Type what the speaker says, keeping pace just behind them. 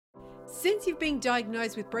Since you've been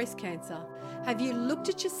diagnosed with breast cancer, have you looked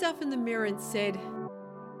at yourself in the mirror and said,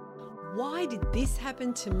 why did this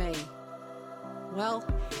happen to me? Well,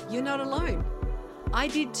 you're not alone. I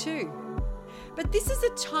did too. But this is a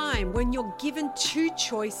time when you're given two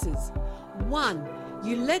choices. One,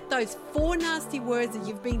 you let those 4 nasty words that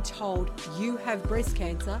you've been told you have breast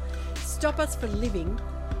cancer stop us from living.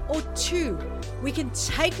 Or 2, we can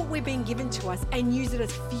take what we've been given to us and use it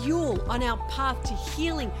as fuel on our path to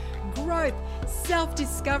healing, growth,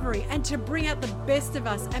 self-discovery, and to bring out the best of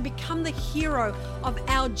us and become the hero of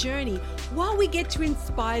our journey while we get to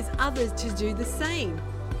inspire others to do the same.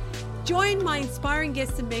 Join my inspiring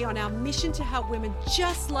guests and me on our mission to help women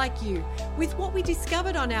just like you with what we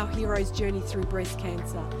discovered on our hero's journey through breast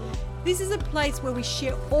cancer. This is a place where we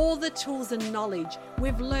share all the tools and knowledge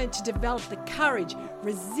we've learned to develop the courage,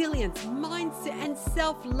 resilience, mindset, and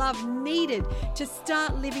self-love needed to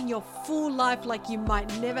start living your full life like you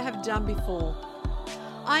might never have done before.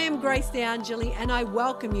 I am Grace DeAngeli, and I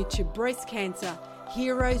welcome you to Breast Cancer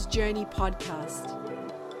Hero's Journey podcast.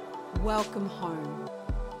 Welcome home.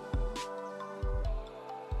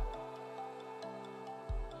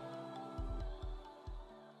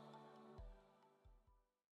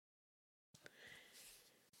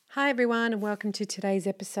 Hi everyone, and welcome to today's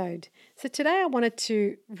episode. So today I wanted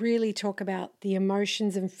to really talk about the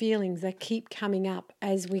emotions and feelings that keep coming up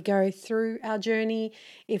as we go through our journey.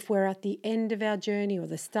 If we're at the end of our journey or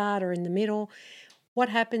the start or in the middle, what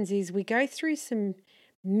happens is we go through some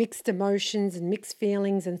mixed emotions and mixed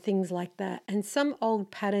feelings and things like that. And some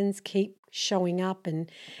old patterns keep showing up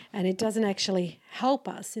and it doesn't actually help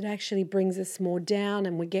us. It actually brings us more down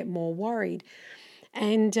and we get more worried.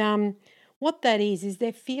 And what that is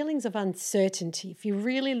they're feelings of uncertainty. If you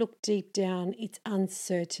really look deep down, it's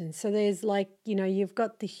uncertain. So there's you've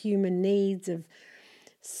got the human needs of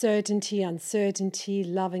certainty, uncertainty,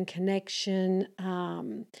 love and connection,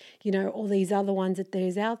 all these other ones that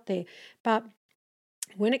there's out there. But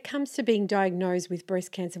when it comes to being diagnosed with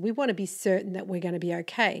breast cancer, we want to be certain that we're going to be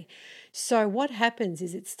okay. So what happens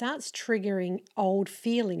is it starts triggering old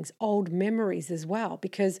feelings, old memories as well,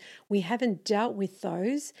 because we haven't dealt with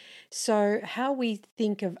those. So how we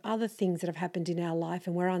think of other things that have happened in our life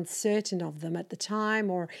and we're uncertain of them at the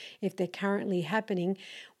time, or if they're currently happening,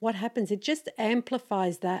 what happens? It just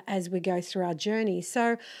amplifies that as we go through our journey.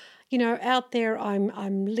 So out there,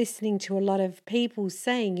 I'm listening to a lot of people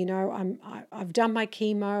saying, I've done my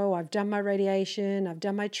chemo, I've done my radiation, I've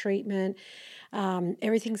done my treatment,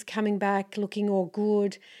 everything's coming back, looking all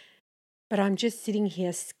good, but I'm just sitting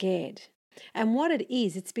here scared. And what it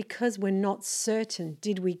is, it's because we're not certain.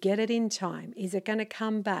 Did we get it in time? Is it going to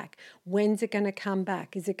come back? When's it going to come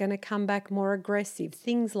back? Is it going to come back more aggressive?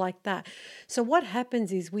 Things like that. So what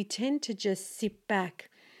happens is we tend to just sit back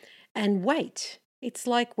and wait. It's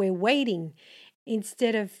like we're waiting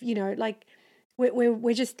instead of,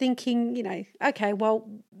 we're just thinking, okay, well,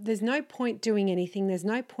 there's no point doing anything. There's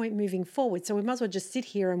no point moving forward. So we might as well just sit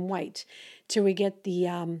here and wait till we get the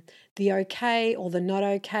okay or the not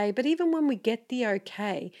okay. But even when we get the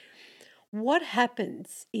okay, what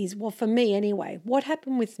happens is, well, for me anyway, what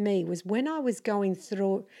happened with me was when I was going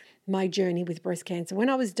through my journey with breast cancer,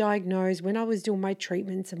 when I was diagnosed, when I was doing my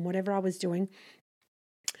treatments and whatever I was doing,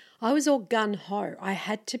 I was all gung-ho. I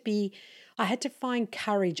had to find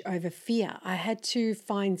courage over fear. I had to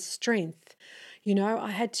find strength.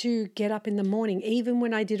 I had to get up in the morning, even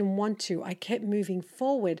when I didn't want to. I kept moving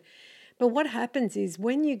forward. But what happens is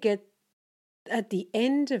when you get at the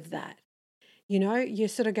end of that, you're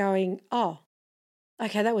sort of going, oh,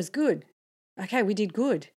 okay, that was good. Okay, we did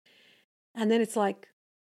good. And then it's like,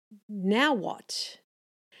 now what?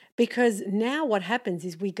 Because now what happens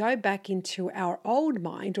is we go back into our old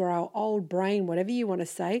mind or our old brain, whatever you want to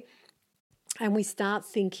say, and we start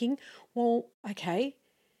thinking, well, okay,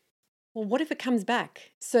 well, what if it comes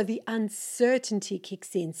back? So the uncertainty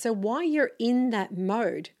kicks in. So while you're in that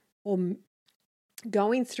mode or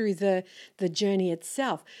going through the journey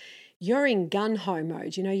itself, you're in gung-ho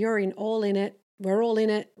mode. You're in all in it. We're all in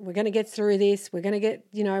it. We're going to get through this. We're going to get,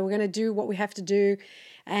 we're going to do what we have to do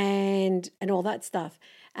and all that stuff.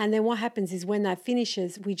 And then what happens is when that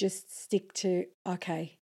finishes, we just stick to,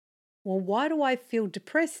 okay, well, why do I feel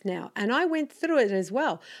depressed now? And I went through it as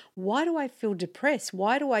well. Why do I feel depressed?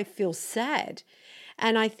 Why do I feel sad?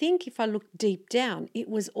 And I think if I look deep down, it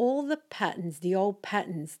was all the patterns, the old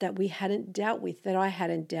patterns that we hadn't dealt with, that I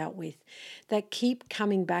hadn't dealt with, that keep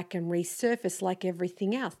coming back and resurface like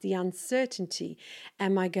everything else. The uncertainty.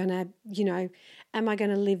 Am I going to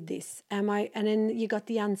live this? And then you got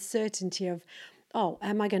the uncertainty of, oh,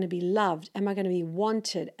 am I going to be loved? Am I going to be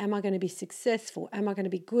wanted? Am I going to be successful? Am I going to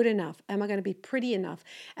be good enough? Am I going to be pretty enough?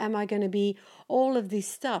 Am I going to be all of this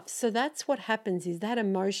stuff? So that's what happens, is that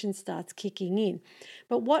emotion starts kicking in.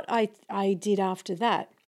 But what I did after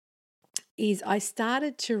that is I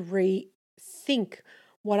started to rethink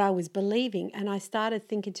what I was believing. And I started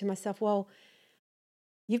thinking to myself, well,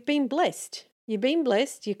 you've been blessed. You've been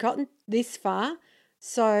blessed. You've gotten this far.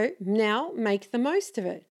 So now make the most of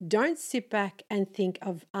it. Don't sit back and think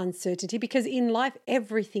of uncertainty, because in life,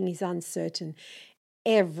 everything is uncertain.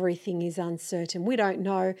 Everything is uncertain. We don't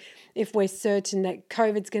know if we're certain that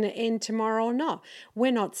COVID's going to end tomorrow or not.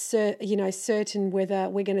 We're not certain whether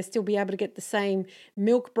we're going to still be able to get the same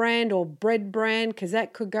milk brand or bread brand, because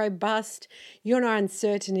that could go bust. You're not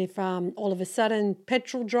uncertain if all of a sudden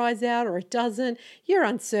petrol dries out or it doesn't. You're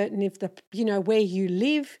uncertain if the where you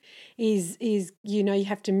live is you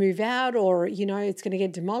have to move out, or it's going to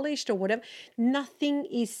get demolished or whatever. Nothing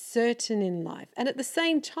is certain in life. And at the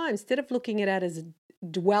same time, instead of looking at it as a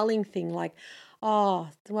dwelling thing, like, oh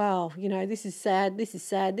well, this is sad, this is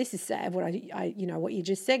sad, this is sad, what I what you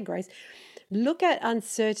just said, Grace. Look at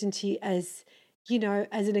uncertainty as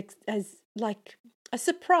as like a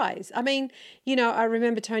surprise. I mean, I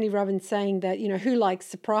remember Tony Robbins saying that, who likes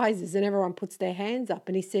surprises, and everyone puts their hands up,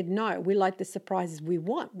 and he said, no, we like the surprises we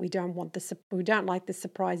want. We don't like the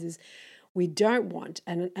surprises we don't want.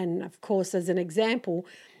 And of course, as an example,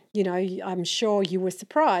 I'm sure you were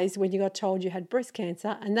surprised when you got told you had breast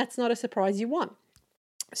cancer, and that's not a surprise you want.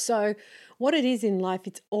 So what it is in life,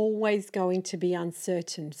 it's always going to be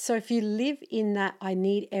uncertain. So if you live in that, I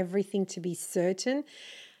need everything to be certain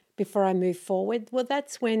before I move forward, well,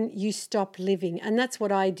 that's when you stop living. And that's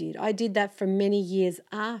what I did. I did that for many years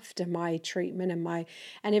after my treatment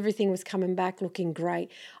and everything was coming back looking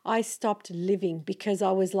great. I stopped living because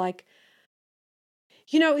I was like,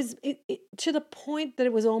 it was to the point that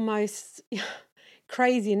it was almost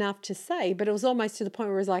crazy enough to say, but it was almost to the point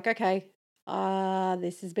where it was like, okay,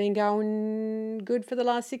 this has been going good for the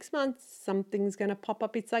last 6 months. Something's going to pop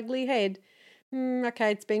up its ugly head.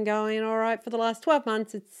 Okay, it's been going all right for the last 12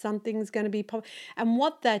 months. Something's going to be pop. And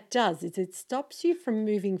what that does is it stops you from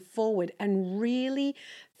moving forward and really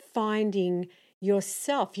finding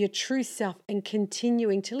yourself, your true self, and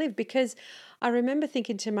continuing to live. Because I remember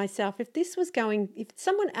thinking to myself, if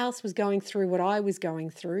someone else was going through what I was going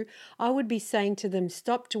through, I would be saying to them,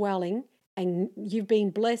 stop dwelling, and you've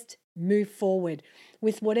been blessed, move forward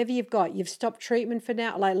with whatever you've got. You've stopped treatment for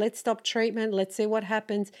now. Like, let's stop treatment. Let's see what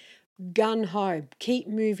happens. Gun ho, keep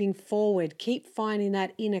moving forward, keep finding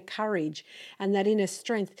that inner courage and that inner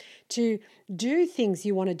strength to do things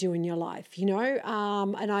you want to do in your life, and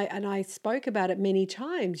I spoke about it many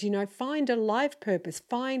times, find a life purpose,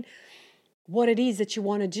 find what it is that you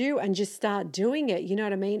want to do and just start doing it, you know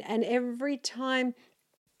what I mean? And every time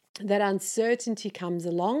that uncertainty comes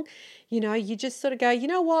along, you just sort of go, you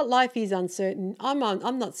know what, life is uncertain. I'm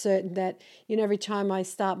not certain that, every time I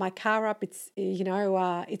start my car up, it's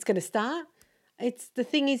going to start. It's the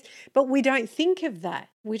thing is, but we don't think of that.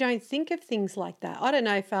 We don't think of things like that. I don't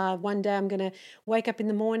know if one day I'm going to wake up in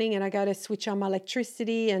the morning and I go to switch on my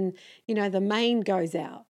electricity and, the main goes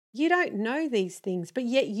out. You don't know these things, but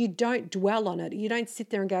yet you don't dwell on it. You don't sit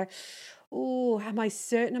there and go, oh, am I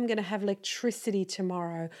certain I'm going to have electricity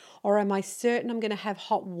tomorrow? Or am I certain I'm going to have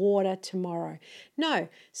hot water tomorrow? No.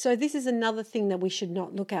 So this is another thing that we should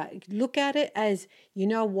not look at. Look at it as, you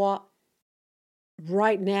know what?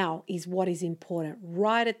 Right now is what is important.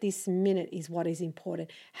 Right at this minute is what is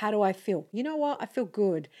important. How do I feel? You know what? I feel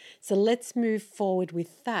good. So let's move forward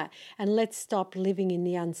with that and let's stop living in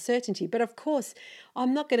the uncertainty. But of course,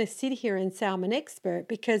 I'm not going to sit here and say I'm an expert,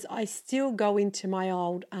 because I still go into my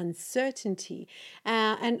old uncertainty.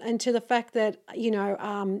 And to the fact that,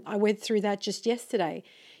 I went through that just yesterday,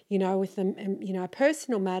 with a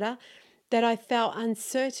personal matter, that I felt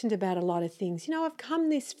uncertain about a lot of things. I've come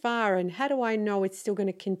this far, and how do I know it's still going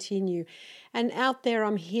to continue? And out there,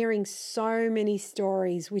 I'm hearing so many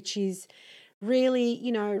stories, which is really,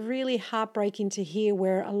 really heartbreaking to hear,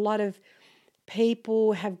 where a lot of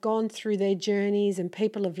people have gone through their journeys and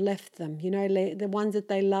people have left them. The ones that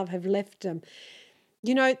they love have left them.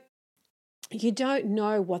 You don't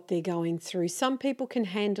know what they're going through. Some people can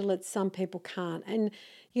handle it, some people can't. And,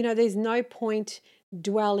 there's no point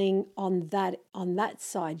dwelling on that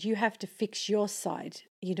side. You have to fix your side,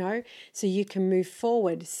 so you can move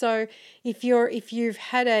forward. So if you've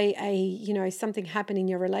had a something happen in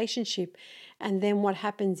your relationship, and then what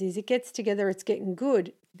happens is it gets together, it's getting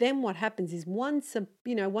good. Then what happens is once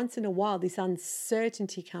in a while, this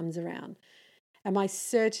uncertainty comes around. Am I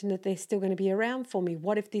certain that they're still going to be around for me?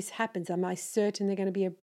 What if this happens? Am I certain they're going to be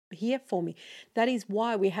here for me. That is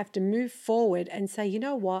why we have to move forward and say, you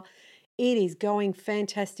know what? It is going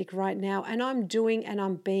fantastic right now, and I'm doing and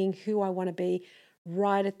I'm being who I want to be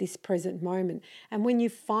right at this present moment. And when you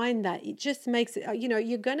find that, it just makes it,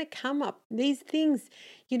 you're going to come up these things,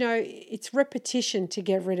 it's repetition to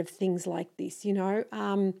get rid of things like this,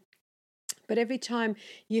 but every time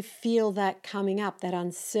you feel that coming up, that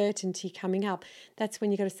uncertainty coming up, that's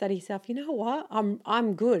when you got to say to yourself, you know what?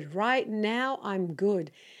 I'm good right now. I'm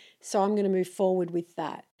good. So I'm going to move forward with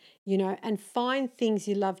that, and find things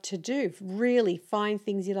you love to do. Really find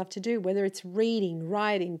things you love to do, whether it's reading,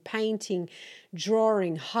 writing, painting,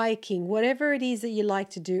 drawing, hiking, whatever it is that you like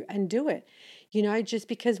to do, and do it. Just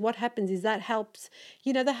because what happens is that helps,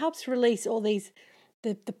 that helps release all these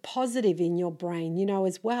the positive in your brain,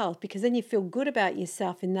 as well, because then you feel good about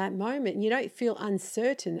yourself in that moment. You don't feel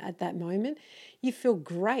uncertain at that moment. You feel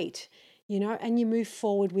great, and you move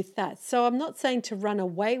forward with that. So I'm not saying to run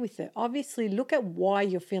away with it. Obviously, look at why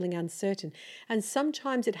you're feeling uncertain. And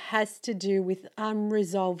sometimes it has to do with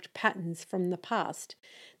unresolved patterns from the past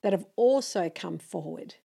that have also come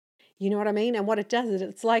forward. You know what I mean? And what it does is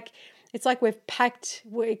it's like we've packed,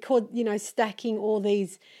 we're called, stacking all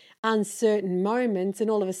these uncertain moments, and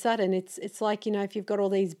all of a sudden it's like, if you've got all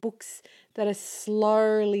these books that are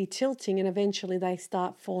slowly tilting and eventually they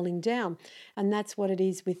start falling down. And that's what it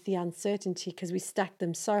is with the uncertainty, because we stack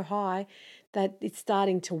them so high that it's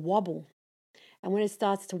starting to wobble. And when it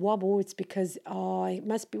starts to wobble, it's because, I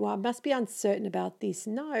must be uncertain about this.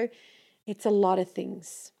 No, it's a lot of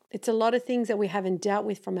things. It's a lot of things that we haven't dealt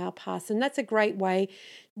with from our past. And that's a great way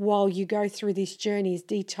while you go through this journey, is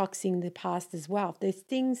detoxing the past as well. There's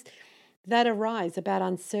things that arise about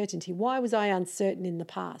uncertainty. Why was I uncertain in the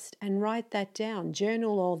past? And write that down.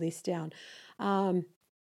 Journal all this down.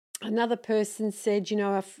 Another person said,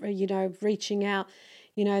 reaching out,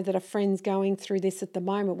 that a friend's going through this at the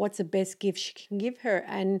moment. What's the best gift she can give her?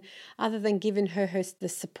 And other than giving her the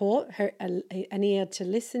support, an ear to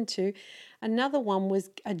listen to, another one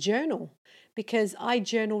was a journal, because I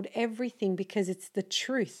journaled everything, because it's the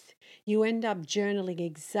truth. You end up journaling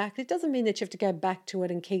exactly. It doesn't mean that you have to go back to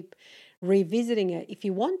it and keep revisiting it. If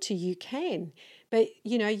you want to, you can. But,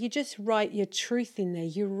 you just write your truth in there.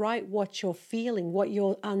 You write what you're feeling, what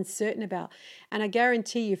you're uncertain about. And I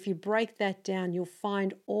guarantee you, if you break that down, you'll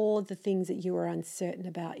find all the things that you were uncertain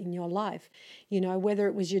about in your life. Whether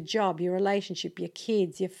it was your job, your relationship, your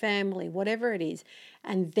kids, your family, whatever it is.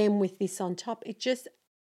 And then with this on top, it just,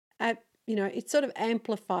 it sort of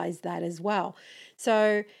amplifies that as well.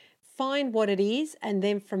 So find what it is, and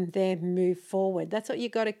then from there, move forward. That's what you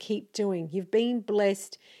got to keep doing. You've been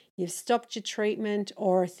blessed. You've stopped your treatment,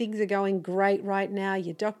 or things are going great right now.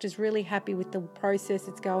 Your doctor's really happy with the process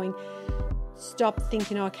it's going. Stop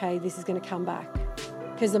thinking, okay, this is going to come back.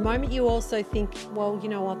 Because the moment you also think, well, you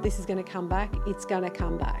know what, this is going to come back, it's going to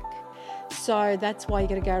come back. So that's why you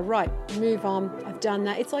got to go, right, move on. I've done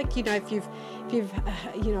that. It's like, if you've,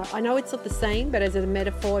 I know it's not the same, but as a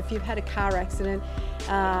metaphor, if you've had a car accident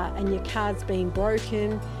and your car's been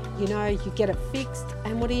broken, you get it fixed,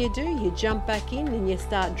 and what do? You jump back in and you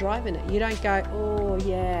start driving it. You don't go, oh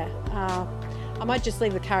yeah, I might just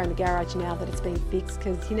leave the car in the garage now that it's been fixed,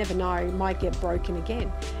 because you never know, it might get broken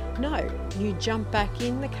again. No, you jump back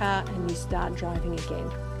in the car and you start driving again.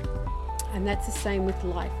 And that's the same with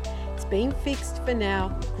life. It's been fixed for now,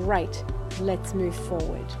 great, let's move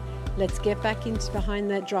forward. Let's get back into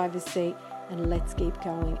behind that driver's seat, and let's keep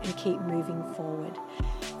going and keep moving forward.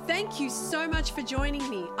 Thank you so much for joining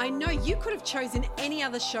me. I know you could have chosen any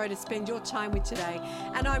other show to spend your time with today,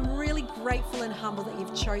 and I'm really grateful and humble that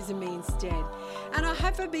you've chosen me instead. And I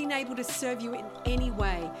hope I've been able to serve you in any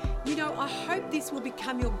way. I hope this will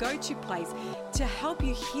become your go-to place to help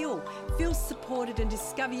you heal, feel supported, and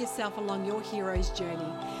discover yourself along your hero's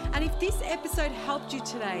journey. And if this episode helped you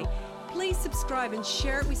today, please subscribe and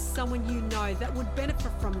share it with someone you know that would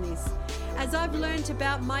benefit from this. As I've learned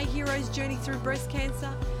about my hero's journey through breast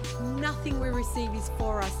cancer, nothing we receive is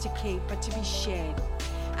for us to keep, but to be shared.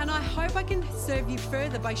 And I hope I can serve you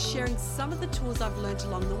further by sharing some of the tools I've learned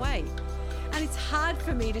along the way. And it's hard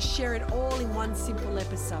for me to share it all in one simple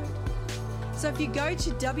episode. So if you go to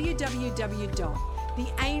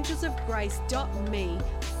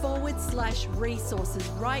www.theangelsofgrace.me/resources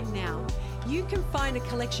right now, you can find a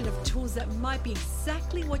collection of tools that might be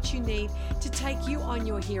exactly what you need to take you on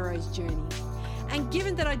your hero's journey. And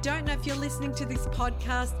given that I don't know if you're listening to this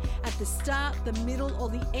podcast at the start, the middle, or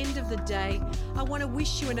the end of the day, I want to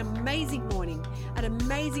wish you an amazing morning, an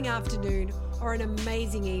amazing afternoon, or an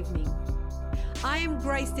amazing evening. I am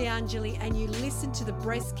Grace DeAngeli, and you listen to the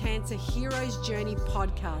Breast Cancer Hero's Journey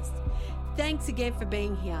podcast. Thanks again for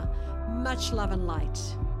being here. Much love and light.